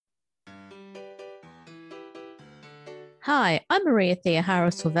Hi, I'm Maria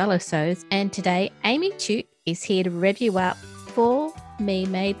Theohara Sorvellosos, and today Amy Chute is here to review up for Me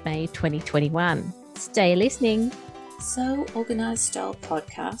Made May 2021. Stay listening. So Organised Style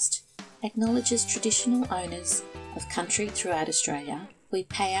podcast acknowledges traditional owners of country throughout Australia. We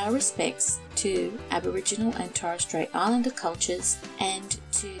pay our respects to Aboriginal and Torres Strait Islander cultures and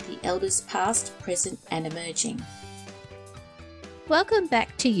to the elders past, present and emerging. Welcome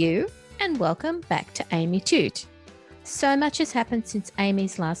back to you and welcome back to Amy Chute. So much has happened since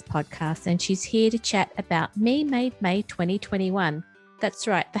Amy's last podcast, and she's here to chat about Me Made May 2021. That's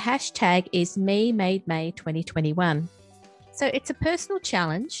right, the hashtag is Me Made May 2021. So it's a personal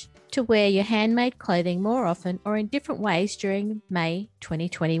challenge to wear your handmade clothing more often or in different ways during May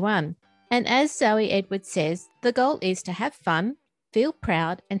 2021. And as Zoe Edwards says, the goal is to have fun, feel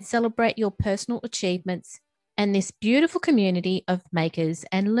proud, and celebrate your personal achievements and this beautiful community of makers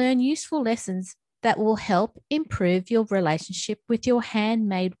and learn useful lessons that will help improve your relationship with your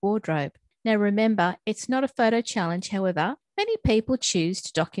handmade wardrobe. Now, remember, it's not a photo challenge. However, many people choose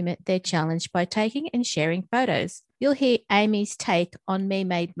to document their challenge by taking and sharing photos. You'll hear Amy's take on Me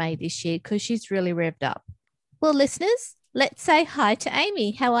Made May this year because she's really revved up. Well, listeners, let's say hi to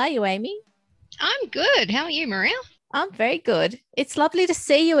Amy. How are you, Amy? I'm good. How are you, Maria? I'm very good. It's lovely to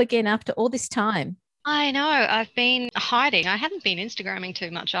see you again after all this time. I know. I've been hiding. I haven't been Instagramming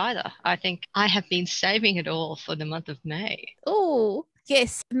too much either. I think I have been saving it all for the month of May. Oh,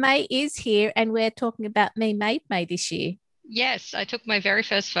 yes. May is here and we're talking about Me Made May this year. Yes, I took my very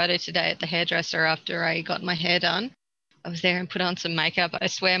first photo today at the hairdresser after I got my hair done. I was there and put on some makeup. I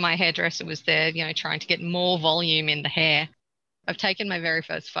swear my hairdresser was there, trying to get more volume in the hair. I've taken my very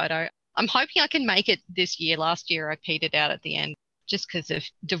first photo. I'm hoping I can make it this year. Last year I petered out at the end just because of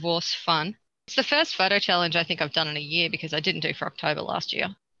divorce fun. It's the first photo challenge I think I've done in a year because I didn't do for October last year.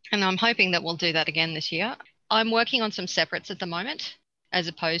 And I'm hoping that we'll do that again this year. I'm working on some separates at the moment as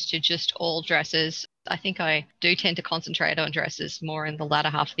opposed to just all dresses. I think I do tend to concentrate on dresses more in the latter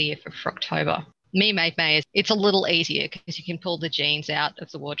half of the year for October. Me Made May, it's a little easier because you can pull the jeans out of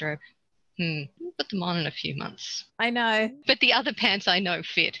the wardrobe. Put them on in a few months. I know. But the other pants I know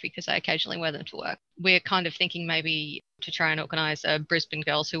fit because I occasionally wear them to work. We're kind of thinking maybe to try and organise a Brisbane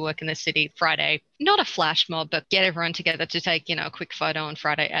Girls Who Work in the City Friday, not a flash mob, but get everyone together to take, a quick photo on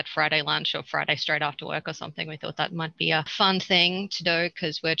Friday at Friday lunch or Friday straight after work or something. We thought that might be a fun thing to do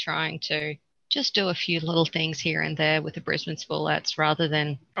because we're trying to just do a few little things here and there with the Brisbane Spoolettes rather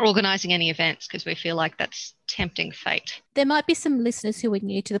than organising any events because we feel like that's tempting fate. There might be some listeners who are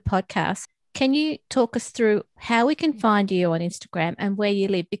new to the podcast. Can you talk us through how we can find you on Instagram and where you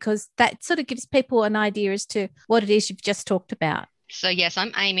live? Because that sort of gives people an idea as to what it is you've just talked about. So yes,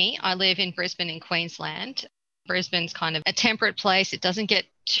 I'm Amy. I live in Brisbane in Queensland. Brisbane's kind of a temperate place. It doesn't get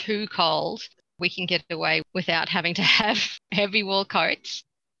too cold. We can get away without having to have heavy wool coats.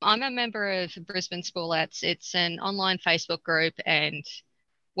 I'm a member of Brisbane Spoolettes. It's an online Facebook group and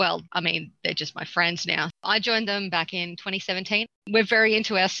they're just my friends now. I joined them back in 2017. We're very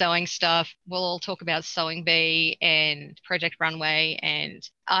into our sewing stuff. We'll all talk about Sewing Bee and Project Runway, and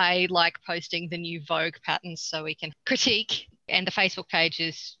I like posting the new Vogue patterns so we can critique. And the Facebook page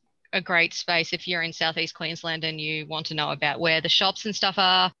is a great space if you're in Southeast Queensland and you want to know about where the shops and stuff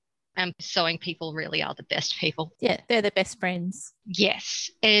are. And sewing people really are the best people. Yeah, they're the best friends.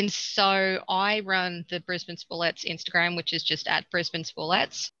 Yes. And so I run the Brisbane Spoolettes Instagram, which is just at Brisbane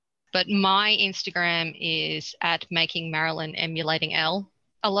Spoolettes. But my Instagram is at Making Marilyn Emulating Elle.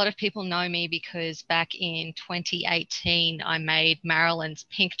 A lot of people know me because back in 2018, I made Marilyn's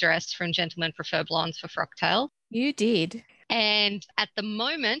pink dress from Gentlemen Prefer Blondes for Frocktail. You did. And at the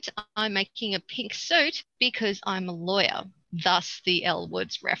moment, I'm making a pink suit because I'm a lawyer. Thus the Elle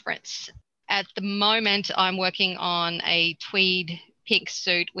Woods reference. At the moment, I'm working on a tweed pink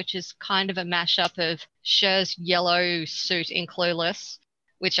suit, which is kind of a mashup of Cher's yellow suit in Clueless,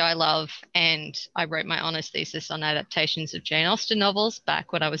 which I love. And I wrote my honours thesis on adaptations of Jane Austen novels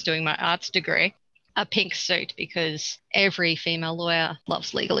back when I was doing my arts degree. A pink suit because every female lawyer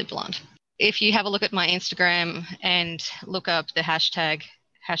loves Legally Blonde. If you have a look at my Instagram and look up the hashtag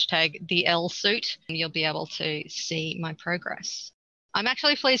the Elle suit, you'll be able to see my progress. I'm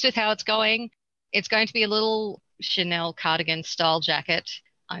actually pleased with how it's going. It's going to be a little Chanel cardigan style jacket.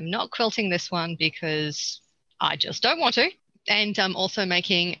 I'm not quilting this one because I just don't want to. And I'm also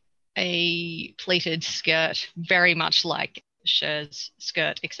making a pleated skirt, very much like Cher's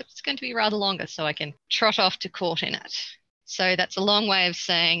skirt, except it's going to be rather longer so I can trot off to court in it. So that's a long way of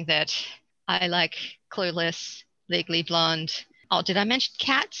saying that I like Clueless, Legally Blonde. Oh, did I mention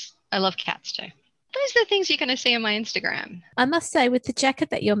cats? I love cats too. Those are the things you're going to see on my Instagram. I must say, with the jacket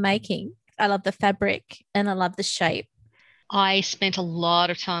that you're making, I love the fabric and I love the shape. I spent a lot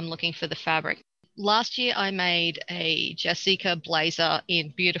of time looking for the fabric. Last year, I made a Jessica blazer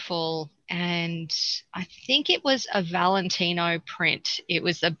in beautiful, and I think it was a Valentino print. It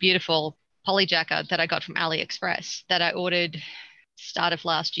was a beautiful poly jacket that I got from AliExpress that I ordered start of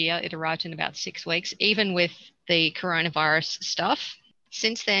last year. It arrived in about 6 weeks, even with the coronavirus stuff.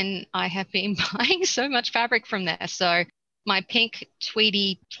 Since then, I have been buying so much fabric from there. So my pink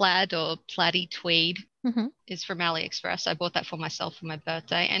tweedy plaid or plaidi tweed is from AliExpress. I bought that for myself for my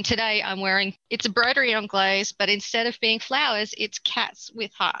birthday. And today I'm wearing, it's a broderie on glaze, but instead of being flowers, it's cats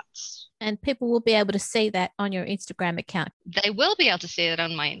with hearts. And people will be able to see that on your Instagram account. They will be able to see it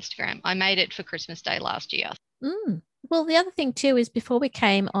on my Instagram. I made it for Christmas Day last year. Well, the other thing too is before we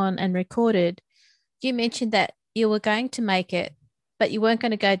came on and recorded, you mentioned that you were going to make it, but you weren't going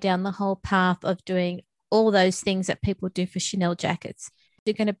to go down the whole path of doing all those things that people do for Chanel jackets.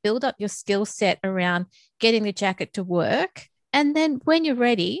 You're going to build up your skill set around getting the jacket to work. And then when you're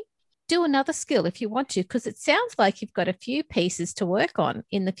ready, do another skill if you want to, because it sounds like you've got a few pieces to work on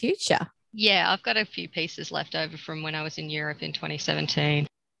in the future. Yeah, I've got a few pieces left over from when I was in Europe in 2017.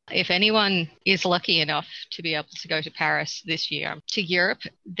 If anyone is lucky enough to be able to go to Paris this year, to Europe,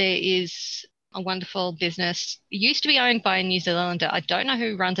 there is a wonderful business. It used to be owned by a New Zealander. I don't know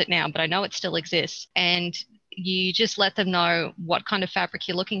who runs it now, but I know it still exists. And you just let them know what kind of fabric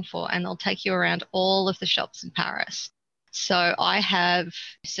you're looking for, and they'll take you around all of the shops in Paris. So I have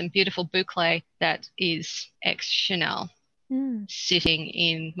some beautiful boucle that is ex-Chanel sitting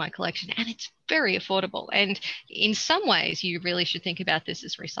in my collection, and it's very affordable. And in some ways, you really should think about this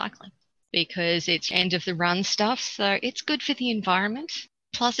as recycling because it's end of the run stuff. So it's good for the environment.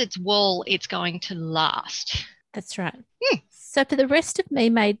 Plus it's wool, it's going to last. That's right. So for the rest of Me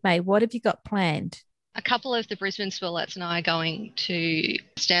Made May, what have you got planned? A couple of the Brisbane Swirlettes and I are going to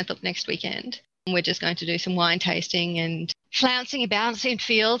Stanthorpe next weekend. We're just going to do some wine tasting and flouncing about in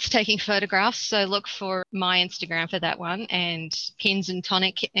fields, taking photographs. So look for my Instagram for that one. And Pins and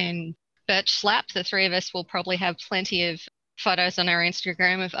Tonic and Birch Slap, the three of us will probably have plenty of photos on our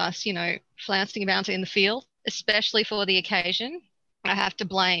Instagram of us, flouncing about in the field, especially for the occasion. I have to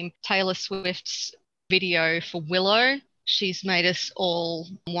blame Taylor Swift's video for Willow. She's made us all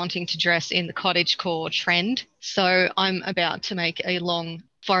wanting to dress in the cottagecore trend. So I'm about to make a long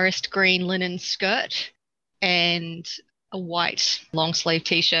forest green linen skirt and a white long sleeve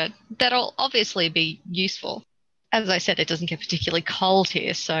t-shirt that'll obviously be useful. As I said, it doesn't get particularly cold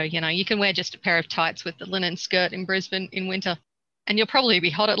here. So, you can wear just a pair of tights with the linen skirt in Brisbane in winter and you'll probably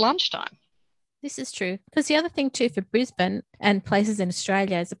be hot at lunchtime. This is true. Because the other thing too for Brisbane and places in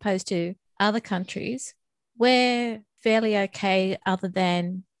Australia as opposed to other countries, we're fairly okay other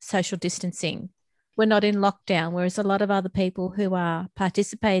than social distancing. We're not in lockdown, whereas a lot of other people who are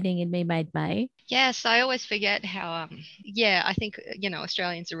participating in Me Made May. Yes, I always forget how, I think,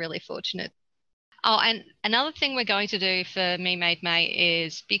 Australians are really fortunate. Oh, and another thing we're going to do for Me Made May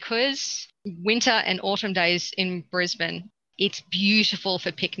is because winter and autumn days in Brisbane, it's beautiful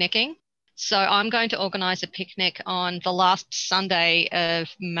for picnicking. So I'm going to organise a picnic on the last Sunday of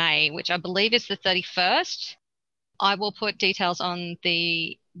May, which I believe is the 31st. I will put details on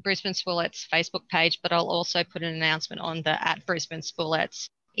the Brisbane Swirlettes Facebook page, but I'll also put an announcement on the @Brisbane Swirlettes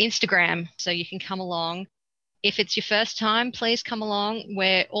Instagram so you can come along. If it's your first time, please come along.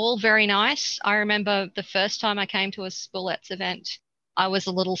 We're all very nice. I remember the first time I came to a Swirlettes event, I was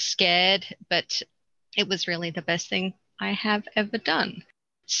a little scared, but it was really the best thing I have ever done.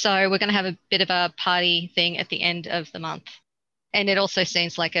 So we're going to have a bit of a party thing at the end of the month. And it also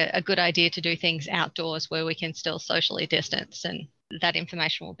seems like a good idea to do things outdoors where we can still socially distance, and that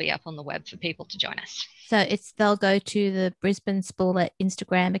information will be up on the web for people to join us. So they'll go to the Brisbane Spoolette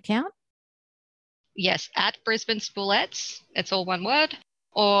Instagram account? Yes, @Brisbane Spoolettes, it's all one word,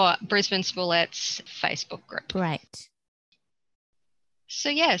 or Brisbane Spoolettes Facebook group. Great. So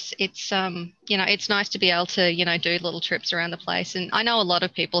yes, it's it's nice to be able to, do little trips around the place. And I know a lot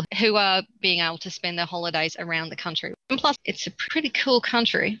of people who are being able to spend their holidays around the country. And plus, it's a pretty cool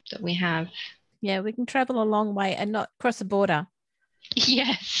country that we have. Yeah, we can travel a long way and not cross a border.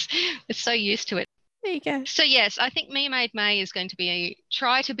 Yes, we're so used to it. There you go. So yes, I think Me Made May is going to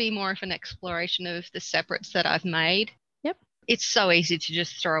try to be more of an exploration of the separates that I've made. Yep. It's so easy to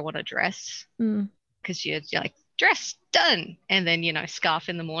just throw on a dress because you're like, dress, done. And then, scarf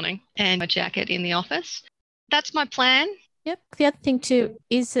in the morning and a jacket in the office. That's my plan. Yep. The other thing too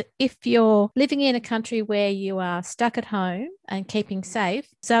is that if you're living in a country where you are stuck at home and keeping safe,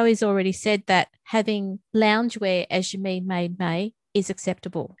 Zoe's already said that having loungewear as your Me Made May is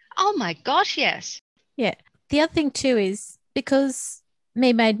acceptable. Oh my gosh, yes. Yeah. The other thing too is because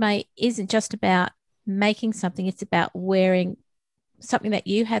Me Made May isn't just about making something. It's about wearing something that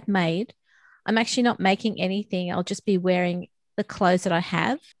you have made. I'm actually not making anything. I'll just be wearing the clothes that I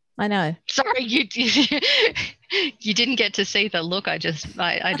have. I know. Sorry, you didn't get to see the look I just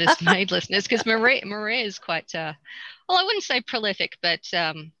made, listeners, because Maria is quite well, I wouldn't say prolific, but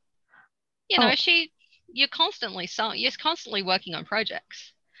you know, Oh, you're constantly working on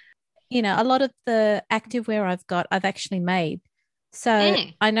projects. a lot of the activewear I've got, I've actually made. So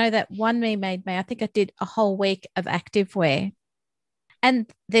Mm. I know that one Me Made Me, I think I did a whole week of activewear and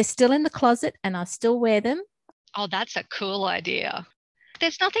they're still in the closet and I still wear them. Oh, that's a cool idea.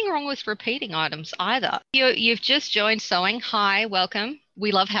 There's nothing wrong with repeating items either. You've just joined sewing. Hi, welcome.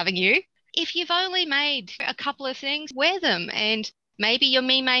 We love having you. If you've only made a couple of things, wear them. And maybe your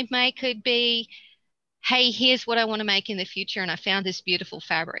Me Made May could be, hey, here's what I want to make in the future. And I found this beautiful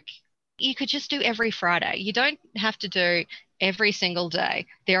fabric. You could just do every Friday. You don't have to do every single day.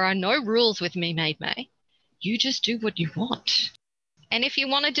 There are no rules with Me Made May. You just do what you want. And if you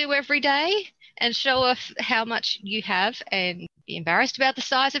want to do every day and show off how much you have and be embarrassed about the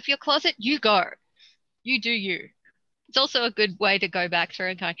size of your closet, you go. You do you. It's also a good way to go back through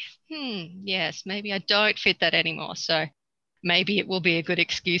and go, yes, maybe I don't fit that anymore. So maybe it will be a good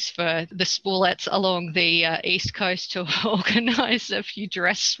excuse for the Spoolettes along the East Coast to organise a few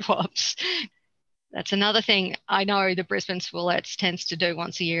dress swaps. That's another thing I know the Brisbane Spoolettes tends to do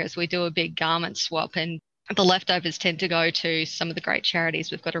once a year is we do a big garment swap, and the leftovers tend to go to some of the great charities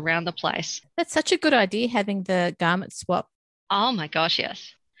we've got around the place. That's such a good idea, having the garment swap, Oh my gosh,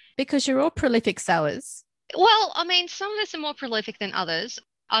 yes. because you're all prolific sewers. Well, I mean, some of us are more prolific than others.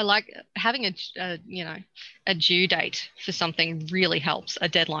 I like having a due date for something really helps, a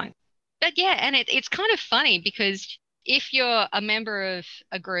deadline. But yeah, and it's kind of funny because if you're a member of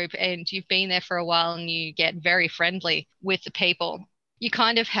a group and you've been there for a while and you get very friendly with the people, you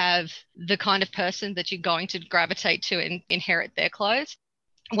kind of have the kind of person that you're going to gravitate to and inherit their clothes.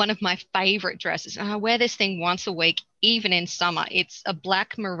 One of my favorite dresses, and I wear this thing once a week, even in summer. It's a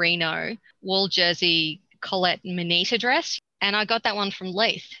black merino wool jersey Colette Manita dress. And I got that one from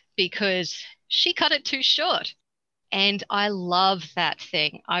Leith because she cut it too short. And I love that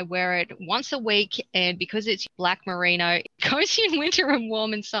thing. I wear it once a week, and because it's black merino, it goes in winter and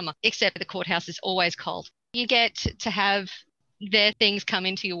warm in summer, except the courthouse is always cold. You get to have their things come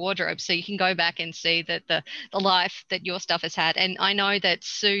into your wardrobe so you can go back and see that the life that your stuff has had. And I know that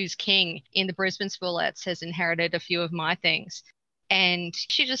Suze King in the Brisbane Spoolettes has inherited a few of my things, and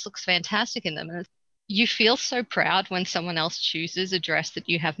she just looks fantastic in them. And you feel so proud when someone else chooses a dress that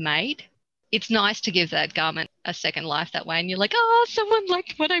you have made. It's nice to give that garment a second life that way. And you're like, oh, someone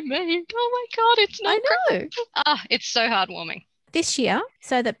liked what I made. Oh my God, it's not I know. it's so heartwarming. This year,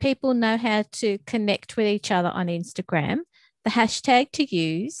 so that people know how to connect with each other on Instagram, the hashtag to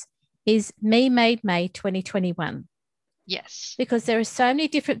use is Me Made May 2021. Yes. Because there are so many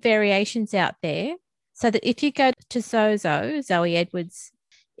different variations out there. So that if you go to Zoe Edwards,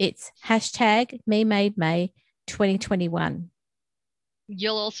 it's hashtag Me Made May 2021.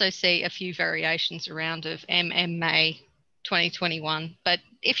 You'll also see a few variations around of MMA 2021. But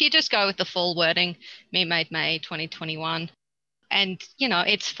if you just go with the full wording, Me Made May 2021, and,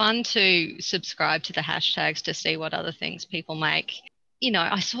 it's fun to subscribe to the hashtags to see what other things people make.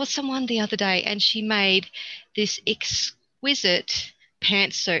 I saw someone the other day and she made this exquisite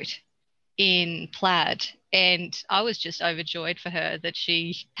pantsuit in plaid. And I was just overjoyed for her that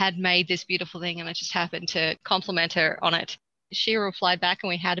she had made this beautiful thing, and I just happened to compliment her on it. She replied back and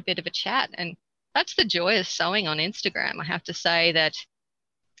we had a bit of a chat. And that's the joy of sewing on Instagram. I have to say that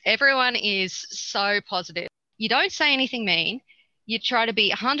everyone is so positive. You don't say anything mean. You try to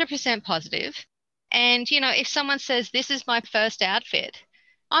be 100% positive. And, if someone says, this is my first outfit,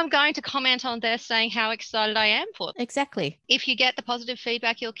 I'm going to comment on there saying how excited I am for it. Exactly. If you get the positive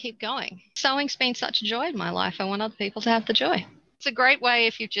feedback, you'll keep going. Sewing's been such a joy in my life. I want other people to have the joy. It's a great way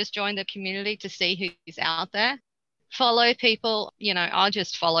if you've just joined the community to see who's out there. Follow people. I'll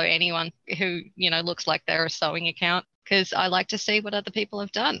just follow anyone who, looks like they're a sewing account because I like to see what other people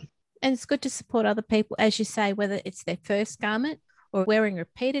have done. And it's good to support other people, as you say, whether it's their first garment or wearing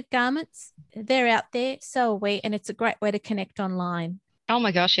repeated garments. They're out there, so are we, and it's a great way to connect online. Oh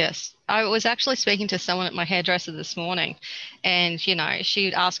my gosh, yes. I was actually speaking to someone at my hairdresser this morning, and, she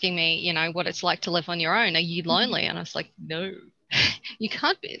was asking me, what it's like to live on your own. Are you lonely? And I was like, no, you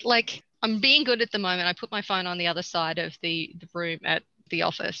can't be. Like, I'm being good at the moment. I put my phone on the other side of the room at the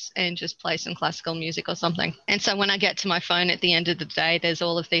office and just play some classical music or something. And so when I get to my phone at the end of the day, there's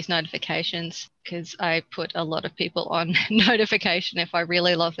all of these notifications because I put a lot of people on notification if I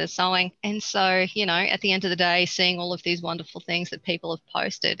really love their sewing. And so, at the end of the day, seeing all of these wonderful things that people have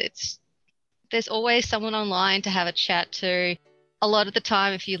posted, it's There's always someone online to have a chat to. A lot of the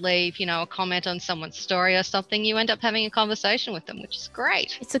time, if you leave, a comment on someone's story or something, you end up having a conversation with them, which is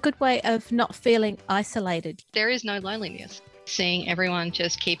great. It's a good way of not feeling isolated. There is no loneliness. Seeing everyone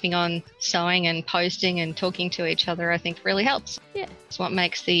just keeping on sewing and posting and talking to each other, I think really helps. Yeah. It's what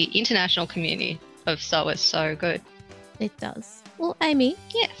makes the international community of sewers so good. It does. Well, Amy.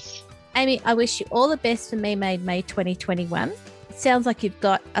 Yes. Amy, I wish you all the best for Me Made May 2021. It sounds like you've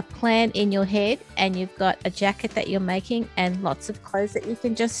got a plan in your head and you've got a jacket that you're making and lots of clothes that you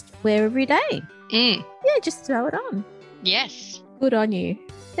can just wear every day. Yeah, just throw it on. Yes. Good on you.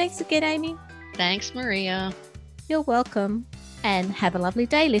 Thanks again, Amy. Thanks, Maria. You're welcome. And have a lovely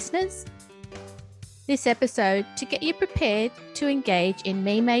day, listeners. This episode, to get you prepared to engage in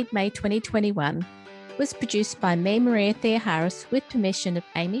Me Made May 2021, was produced by me, Maria Theoharis, with permission of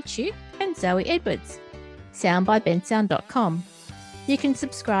Amy Tuke and Zoe Edwards. Sound by bensound.com. You can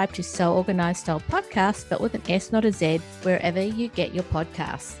subscribe to Sew Organised Style Podcast, but with an S, not a Z, wherever you get your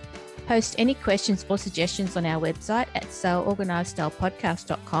podcasts. Post any questions or suggestions on our website at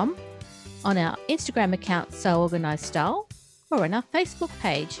seworganisedstylepodcast.com, on our Instagram account Sew Organised Style, or on our Facebook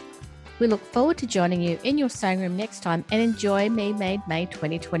page. We look forward to joining you in your sewing room next time and enjoy Me Made May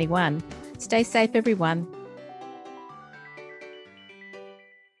 2021. Stay safe, everyone.